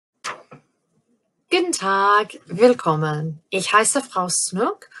Guten Tag, willkommen. Ich heiße Frau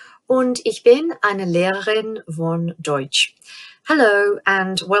Snook und ich bin eine Lehrerin von Deutsch. Hello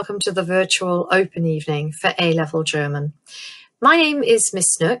and welcome to the virtual open evening for A-Level German. My name is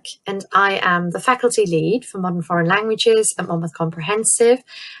Miss Snook and I am the faculty lead for Modern Foreign Languages at Monmouth Comprehensive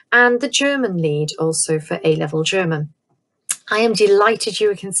and the German lead also for A-Level German. I am delighted you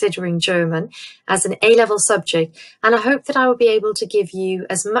are considering German as an A-level subject, and I hope that I will be able to give you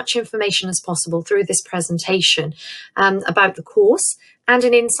as much information as possible through this presentation about the course and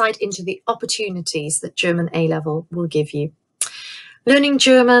an insight into the opportunities that German A-level will give you. Learning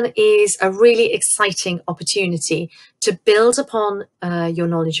German is a really exciting opportunity to build upon your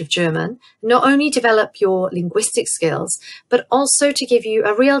knowledge of German, not only develop your linguistic skills, but also to give you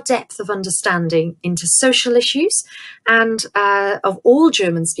a real depth of understanding into social issues and of all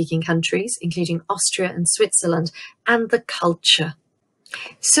German-speaking countries, including Austria and Switzerland, and the culture.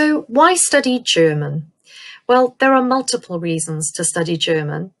 So why study German? Well, there are multiple reasons to study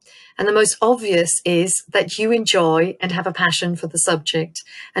German. And the most obvious is that you enjoy and have a passion for the subject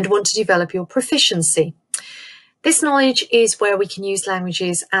and want to develop your proficiency. This knowledge is where we can use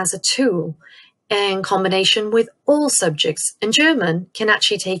languages as a tool in combination with all subjects, and German can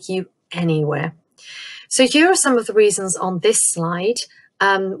actually take you anywhere. So here are some of the reasons on this slide,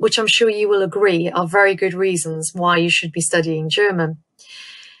 which I'm sure you will agree are very good reasons why you should be studying German.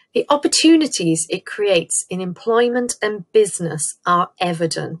 The opportunities it creates in employment and business are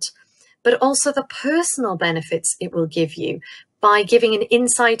evident, but also the personal benefits it will give you by giving an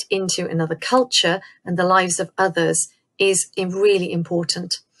insight into another culture and the lives of others is really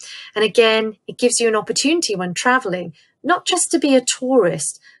important. And again, it gives you an opportunity when traveling, not just to be a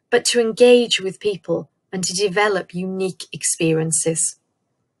tourist, but to engage with people and to develop unique experiences.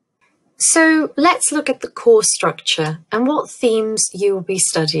 So let's look at the course structure and what themes you will be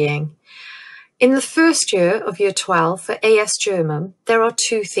studying. In the first year of Year 12 for AS German, there are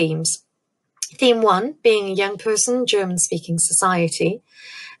two themes. Theme 1 being a young person German-speaking society,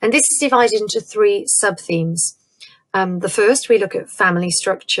 and this is divided into three sub-themes. The first, we look at family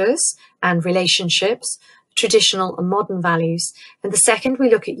structures and relationships, traditional and modern values, and the second, we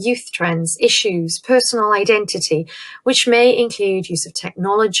look at youth trends, issues, personal identity, which may include use of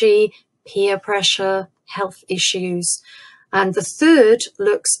technology, peer pressure, health issues, and the third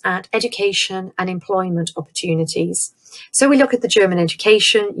looks at education and employment opportunities. So we look at the German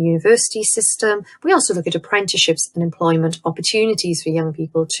education, university system. We also look at apprenticeships and employment opportunities for young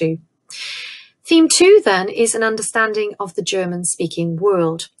people too. Theme 2 then is an understanding of the German-speaking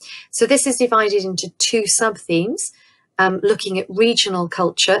world. So this is divided into two sub-themes, looking at regional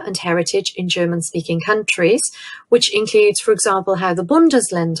culture and heritage in German-speaking countries, which includes, for example, how the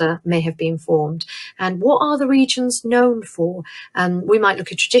Bundesländer may have been formed and what are the regions known for. We might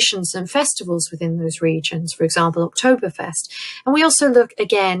look at traditions and festivals within those regions, for example, Oktoberfest. And we also look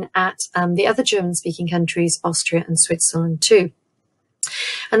again at the other German-speaking countries, Austria and Switzerland too.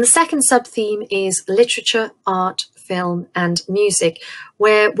 And the second sub-theme is literature, art, film and music,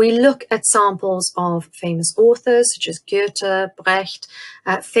 where we look at samples of famous authors such as Goethe, Brecht,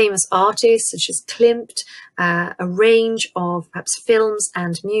 famous artists such as Klimt, a range of perhaps films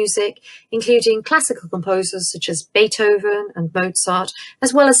and music, including classical composers such as Beethoven and Mozart,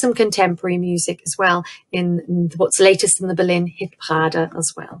 as well as some contemporary music as well in what's latest in the Berlin Hitparade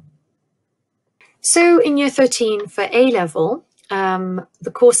as well. So in Year 13 for A-Level,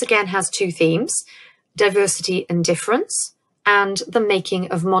 the course again has two themes, diversity and difference, and the making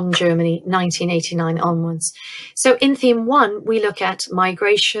of modern Germany 1989 onwards. So in theme 1, we look at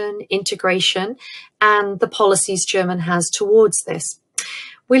migration, integration, and the policies German has towards this.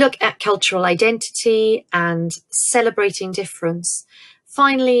 We look at cultural identity and celebrating difference.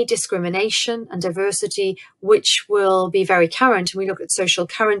 Finally, discrimination and diversity, which will be very current, and we look at social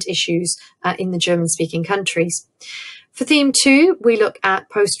current issues in the German-speaking countries. For theme 2, we look at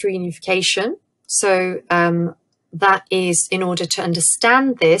post-reunification. So that is, in order to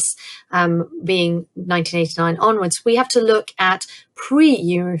understand this, being 1989 onwards, we have to look at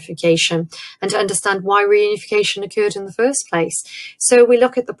pre-unification and to understand why reunification occurred in the first place. So we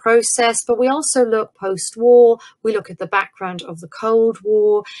look at the process, but we also look post-war, we look at the background of the Cold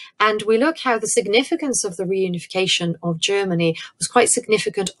War, and we look how the significance of the reunification of Germany was quite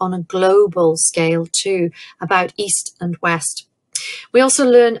significant on a global scale too, about East and West. We also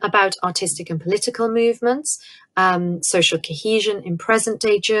learn about artistic and political movements, social cohesion in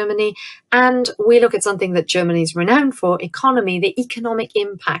present-day Germany, and we look at something that Germany is renowned for, economy, the economic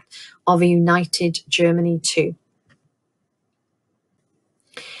impact of a united Germany too.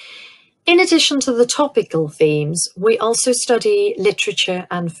 In addition to the topical themes, we also study literature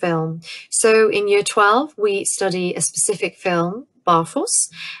and film. So in Year 12, we study a specific film, Barfuss,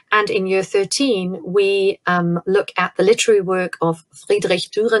 and in Year 13, we look at the literary work of Friedrich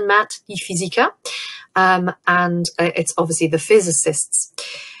Dürrenmatt, Die Physiker, and it's obviously the physicists.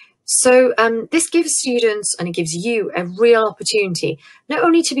 So this gives students, and it gives you, a real opportunity, not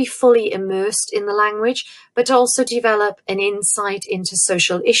only to be fully immersed in the language, but to also develop an insight into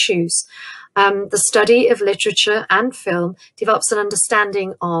social issues. The study of literature and film develops an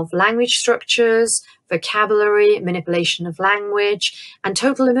understanding of language structures, vocabulary, manipulation of language, and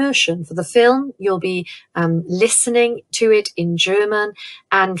total immersion. For the film, you'll be listening to it in German,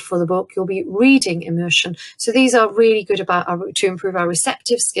 and for the book, you'll be reading immersion. So these are really good to improve our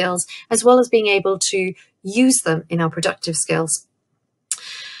receptive skills, as well as being able to use them in our productive skills.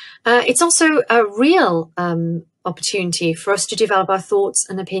 It's also a real opportunity for us to develop our thoughts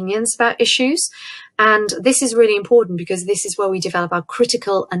and opinions about issues. And this is really important because this is where we develop our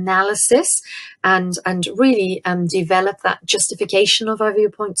critical analysis and really develop that justification of our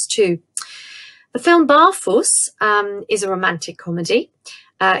viewpoints too. The film Barfuss is a romantic comedy,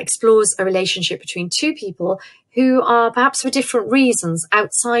 explores a relationship between two people who are perhaps for different reasons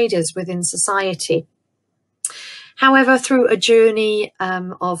outsiders within society. However, through a journey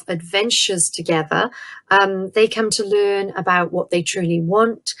of adventures together, they come to learn about what they truly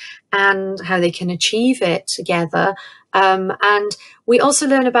want and how they can achieve it together. And we also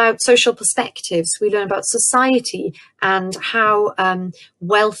learn about social perspectives. We learn about society and how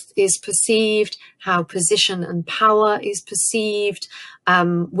wealth is perceived, how position and power is perceived.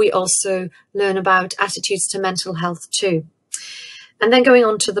 We also learn about attitudes to mental health too. And then going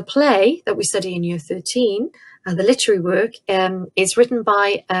on to the play that we study in Year 13, the literary work is written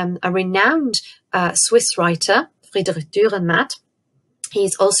by a renowned Swiss writer, Friedrich Dürrenmatt.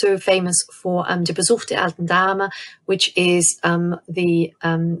 He's also famous for Der Besuch der alten Dame, which is the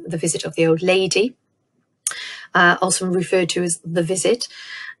visit of the old lady, also referred to as The Visit.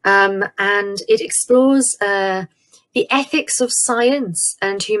 And it explores the ethics of science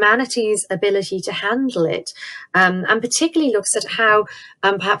and humanity's ability to handle it, and particularly looks at how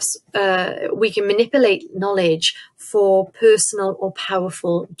perhaps we can manipulate knowledge for personal or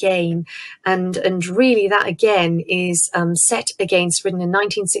powerful gain. And really that again is written in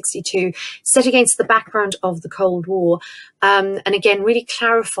 1962, set against the background of the Cold War, and again really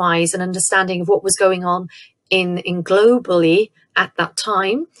clarifies an understanding of what was going on in globally at that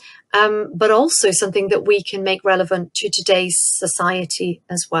time. But also something that we can make relevant to today's society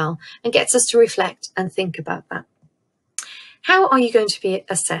as well, and gets us to reflect and think about that. How are you going to be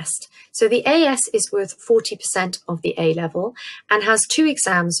assessed? So the AS is worth 40% of the A level and has 2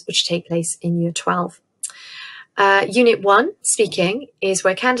 exams which take place in Year 12. Unit 1, speaking, is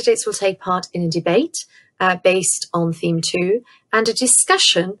where candidates will take part in a debate based on theme 2 and a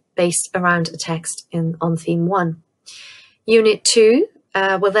discussion based around a text on theme 1. Unit 2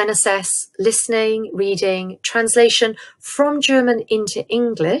 will then assess listening, reading, translation from German into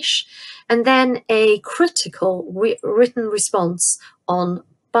English, and then a critical written response on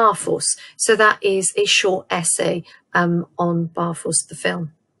Barfuss. So that is a short essay on Barfuss, the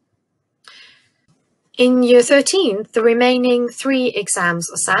film. In Year 13, the remaining 3 exams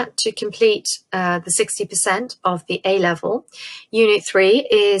are sat to complete the 60% of the A level. Unit 3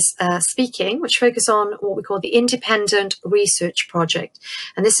 is speaking, which focuses on what we call the independent research project.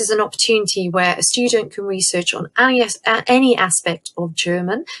 And this is an opportunity where a student can research on any aspect of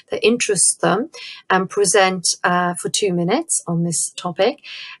German that interests them and present for 2 minutes on this topic.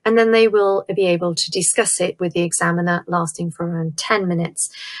 And then they will be able to discuss it with the examiner, lasting for around 10 minutes.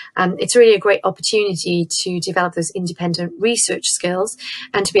 It's really a great opportunity to develop those independent research skills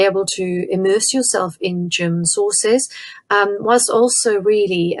and to be able to immerse yourself in German sources, whilst also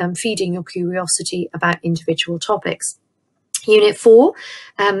really feeding your curiosity about individual topics. Unit 4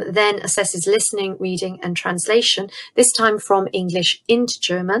 then assesses listening, reading and translation, this time from English into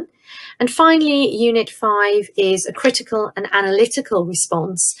German. And finally, Unit 5 is a critical and analytical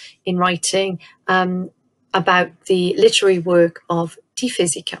response in writing about the literary work of Die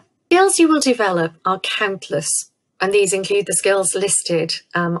Physiker. Skills you will develop are countless, and these include the skills listed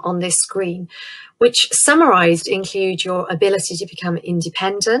on this screen, which summarized include your ability to become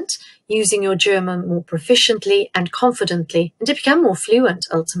independent, using your German more proficiently and confidently, and to become more fluent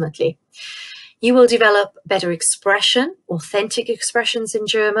ultimately. You will develop better expression, authentic expressions in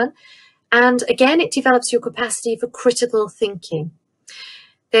German, and again, it develops your capacity for critical thinking.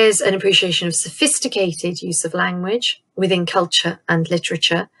 There's an appreciation of sophisticated use of language within culture and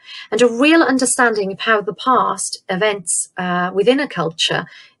literature, and a real understanding of how the past events within a culture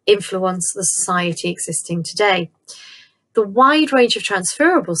influence the society existing today. The wide range of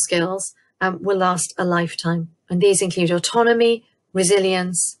transferable skills will last a lifetime, and these include autonomy,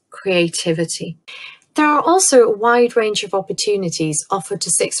 resilience, creativity. There are also a wide range of opportunities offered to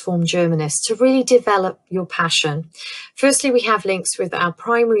sixth form Germanists to really develop your passion. Firstly, we have links with our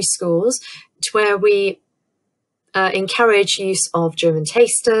primary schools where we encourage use of German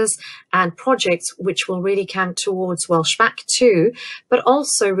tasters and projects which will really count towards Welsh Bac 2, but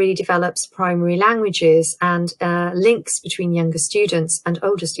also really develops primary languages and links between younger students and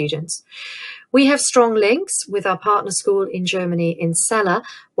older students. We have strong links with our partner school in Germany in Celle,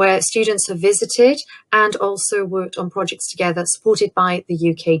 where students have visited and also worked on projects together supported by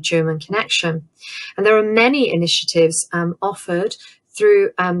the UK-German Connection. And there are many initiatives offered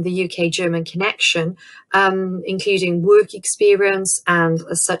through the UK-German Connection, including work experience and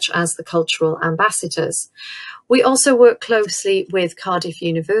such as the cultural ambassadors. We also work closely with Cardiff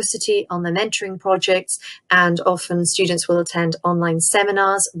University on the mentoring projects, and often students will attend online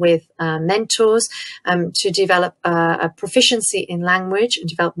seminars with mentors to develop a proficiency in language and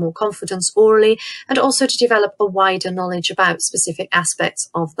develop more confidence orally, and also to develop a wider knowledge about specific aspects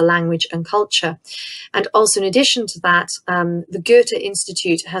of the language and culture. And also in addition to that, the Goethe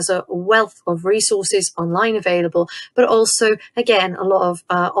Institute has a wealth of resources online available, but also, again, a lot of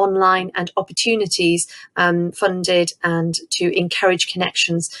online and opportunities funded and to encourage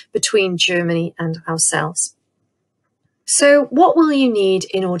connections between Germany and ourselves. So what will you need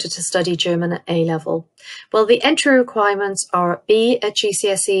in order to study German at A-level? Well, the entry requirements are B at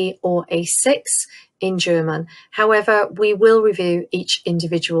GCSE or A6 in German. However, we will review each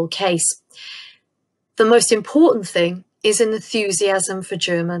individual case. The most important thing is an enthusiasm for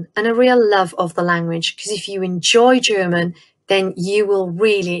German and a real love of the language, because if you enjoy German, then you will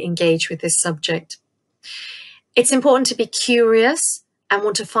really engage with this subject. It's important to be curious and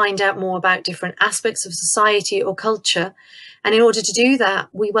want to find out more about different aspects of society or culture. And in order to do that,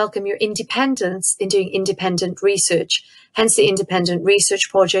 we welcome your independence in doing independent research, hence the independent research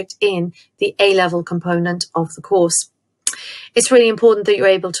project in the A-level component of the course. It's really important that you're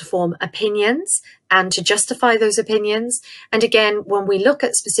able to form opinions and to justify those opinions. And again, when we look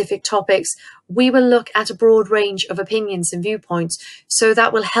at specific topics, we will look at a broad range of opinions and viewpoints. So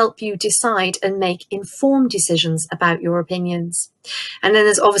that will help you decide and make informed decisions about your opinions. And then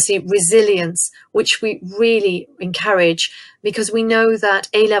there's obviously resilience, which we really encourage, because we know that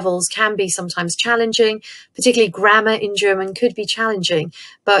A-levels can be sometimes challenging, particularly grammar in German could be challenging.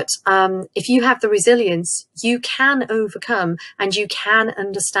 But if you have the resilience, you can overcome and you can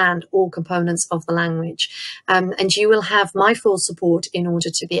understand all components of the language. And you will have my full support in order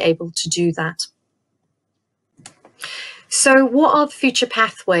to be able to do that. So what are the future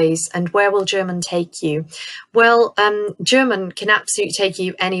pathways and where will German take you? Well, German can absolutely take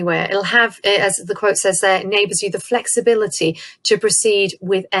you anywhere. It'll have, as the quote says there, enables you the flexibility to proceed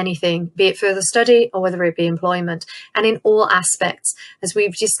with anything, be it further study or whether it be employment, and in all aspects. As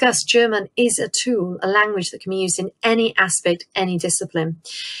we've discussed, German is a tool, a language that can be used in any aspect, any discipline.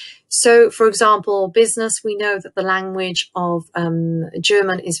 So, for example, business, we know that the language of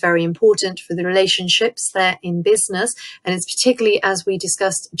German is very important for the relationships there in business. And it's particularly, as we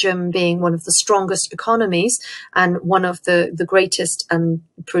discussed, German being one of the strongest economies and one of the greatest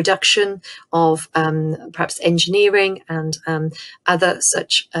production of perhaps engineering and other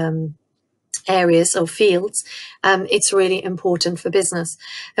such areas or fields, it's really important for business.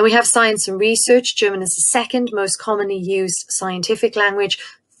 Then we have science and research. German is the second most commonly used scientific language,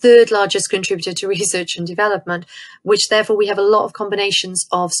 third largest contributor to research and development, which therefore we have a lot of combinations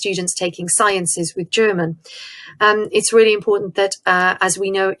of students taking sciences with German. It's really important that, as we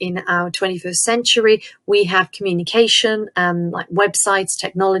know in our 21st century, we have communication, like websites,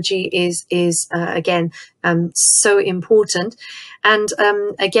 technology is again, so important. And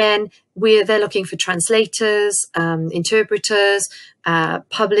again, they're looking for translators, interpreters,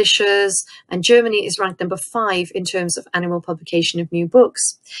 publishers, and Germany is ranked number 5 in terms of annual publication of new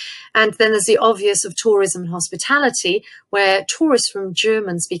books. And then there's the obvious of tourism and hospitality, where tourists from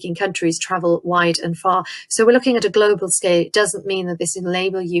German-speaking countries travel wide and far. So we're looking at a global scale. It doesn't mean that this will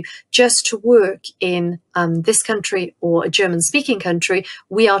enable you just to work in this country or a German-speaking country.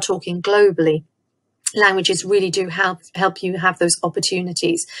 We are talking globally. Languages really do help you have those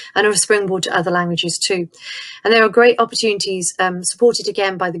opportunities and are a springboard to other languages too. And there are great opportunities supported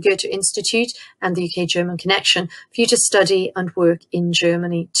again by the Goethe Institute and the UK-German Connection for you to study and work in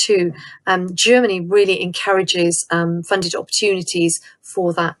Germany too. Germany really encourages funded opportunities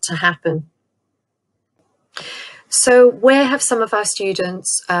for that to happen. So where have some of our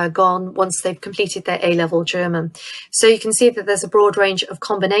students gone once they've completed their A-level German? So you can see that there's a broad range of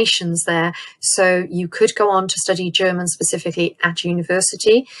combinations there. So you could go on to study German specifically at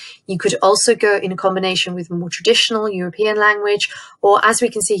university. You could also go in a combination with a more traditional European language, or as we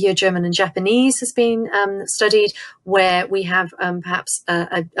can see here, German and Japanese has been studied, where we have perhaps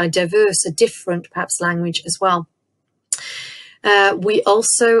a diverse, a different perhaps language as well. We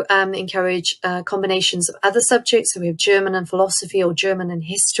also encourage combinations of other subjects. So we have German and philosophy or German and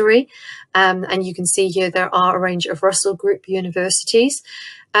history. And you can see here there are a range of Russell Group universities.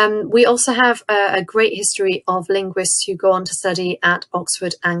 We also have a great history of linguists who go on to study at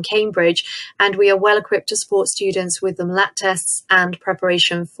Oxford and Cambridge, and we are well equipped to support students with the LAT tests and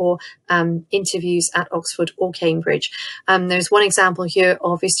preparation for interviews at Oxford or Cambridge. There's one example here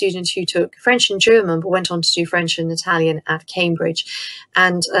of a student who took French and German but went on to do French and Italian at Cambridge.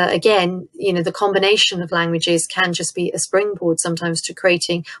 And again, you know, the combination of languages can just be a springboard sometimes to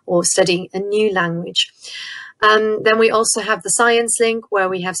creating or studying a new language. Then we also have the Science Link, where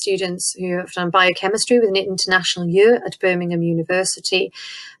we have students who have done biochemistry with an international year at Birmingham University.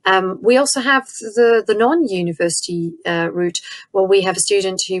 We also have the non-university route, where we have a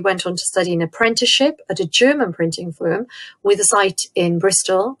student who went on to study an apprenticeship at a German printing firm with a site in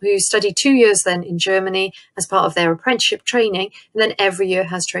Bristol, who studied 2 years then in Germany as part of their apprenticeship training, and then every year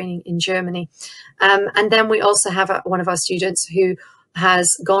has training in Germany. And then we also have one of our students who has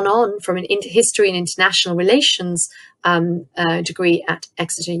gone on from an history and international relations degree at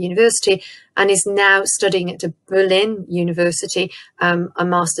Exeter University and is now studying at the Berlin University, a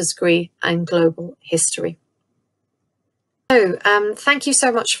master's degree in global history. So, thank you so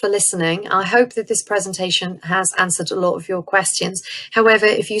much for listening. I hope that this presentation has answered a lot of your questions. However,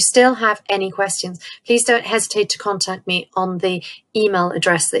 if you still have any questions, please don't hesitate to contact me on the email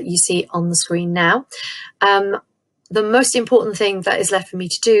address that you see on the screen now. The most important thing that is left for me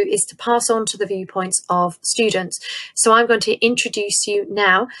to do is to pass on to the viewpoints of students. So I'm going to introduce you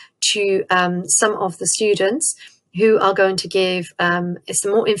now to some of the students who are going to give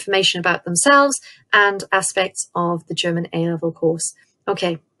some more information about themselves and aspects of the German A-Level course.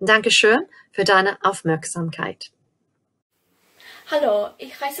 Okay, danke schön für deine Aufmerksamkeit. Hallo,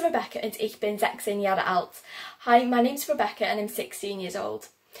 ich heiße Rebecca und ich bin 16 Jahre alt. Hi, my name's Rebecca and I'm 16 years old.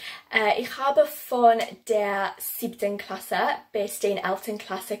 Ich habe von der 7. Klasse bis den 11.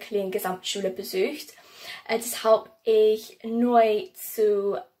 Klasse Klein Gesamtschule besucht, deshalb ich neu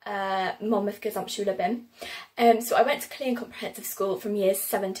zu Monmouth Gesamtschule bin. So I went to Klein Comprehensive School from years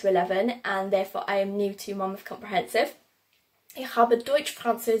 7 to 11 and therefore I am new to Monmouth Comprehensive. Ich habe Deutsch,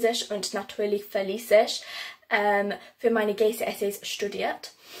 Französisch und natürlich Felisisch für meine GCSEs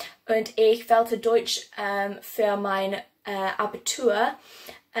studiert und ich wählte Deutsch für mein Abitur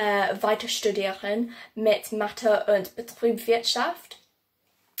weiter studieren mit Mathe und Betriebswirtschaft.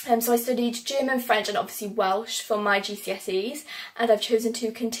 So I studied German, French and obviously Welsh for my GCSEs, and I've chosen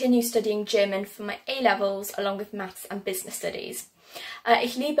to continue studying German for my A-Levels along with Maths and Business Studies.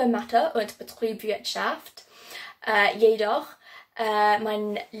 Ich liebe Mathe und Betriebswirtschaft, jedoch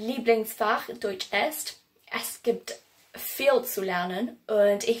mein Lieblingsfach Deutsch ist. Es gibt viel zu lernen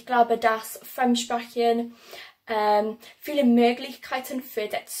und ich glaube, dass Fremdsprachen viele Möglichkeiten für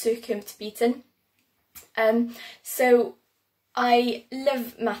die Zukunft bieten. So I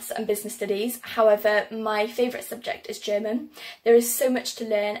love maths and business studies, however my favourite subject is German. There is so much to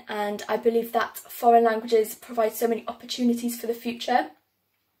learn and I believe that foreign languages provide so many opportunities for the future.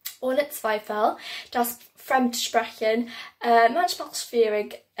 Ohne Zweifel, dass Fremdsprachen manchmal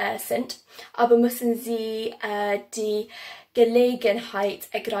schwierig sind, aber müssen sie die Gelegenheit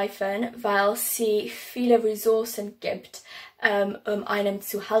ergreifen, weil sie viele Ressourcen gibt, einem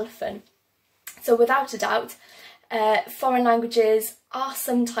zu helfen. So without a doubt, foreign languages are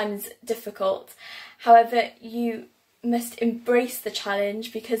sometimes difficult. However, you must embrace the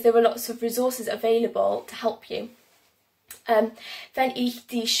challenge because there are lots of resources available to help you. Wenn ich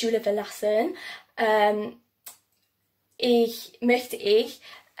die Schule verlasse, möchte ich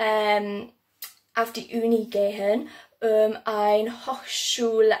auf die Uni gehen, ein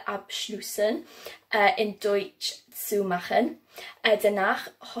Hochschulabschluss in Deutsch zu machen.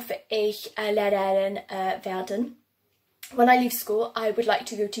 Danach hoffe ich Lehrerin werden. When I leave school, I would like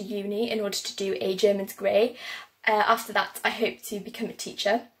to go to uni in order to do a German degree. After that, I hope to become a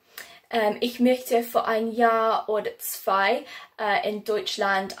teacher. Ich möchte für ein Jahr oder 2 in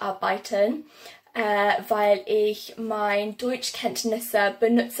Deutschland arbeiten, weil ich meine Deutschkenntnisse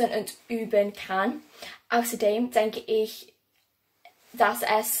benutzen und üben kann. Außerdem denke ich, dass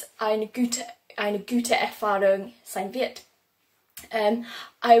es eine gute Erfahrung sein wird.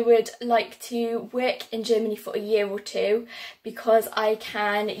 I would like to work in Germany for a year or two because I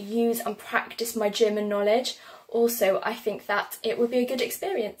can use and practice my German knowledge. Also, I think that it would be a good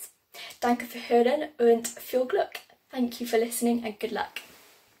experience. Danke für Hören und viel Glück. Thank you for listening and good luck.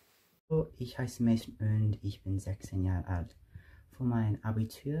 Ich heiße Mason und ich bin 16 Jahre alt. Für mein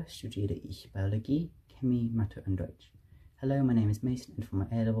Abitur studiere ich Biologie, Chemie, Mathe und Deutsch. Hello, my name is Mason and for my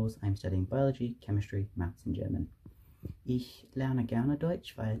A-Levels I'm studying Biology, Chemistry, Maths and German. Ich lerne gerne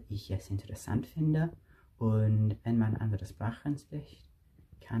Deutsch, weil ich es interessant finde und wenn man andere Sprachen spricht,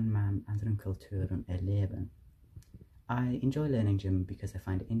 kann man andere Kulturen erleben. I enjoy learning German because I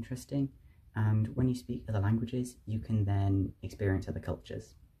find it interesting and when you speak other languages, you can then experience other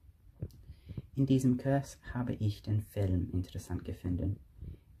cultures. In diesem Kurs habe ich den Film interessant gefunden.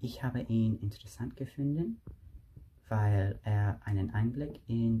 Ich habe ihn interessant gefunden, weil einen Einblick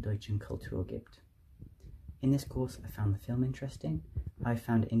in deutsche Kultur gibt. In this course, I found the film interesting. I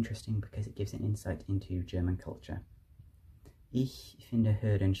found it interesting because it gives an insight into German culture. Ich finde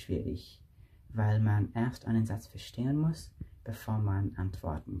Hören schwierig, weil man erst einen Satz verstehen muss, bevor man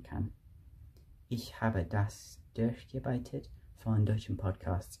antworten kann. Ich habe das durchgearbeitet von deutschen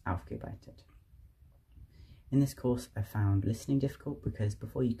Podcasts aufgearbeitet. In this course, I found listening difficult because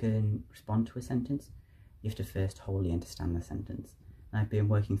before you can respond to a sentence, you have to first wholly understand the sentence. I've been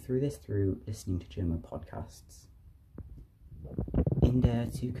working through this through listening to German podcasts. In der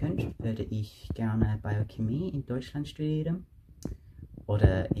Zukunft würde ich gerne Biochemie in Deutschland studieren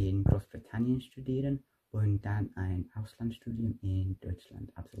oder in Großbritannien studieren und dann ein Auslandsstudium in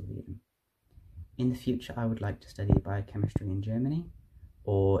Deutschland absolvieren. In the future, I would like to study biochemistry in Germany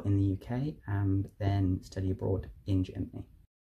or in the UK and then study abroad in Germany.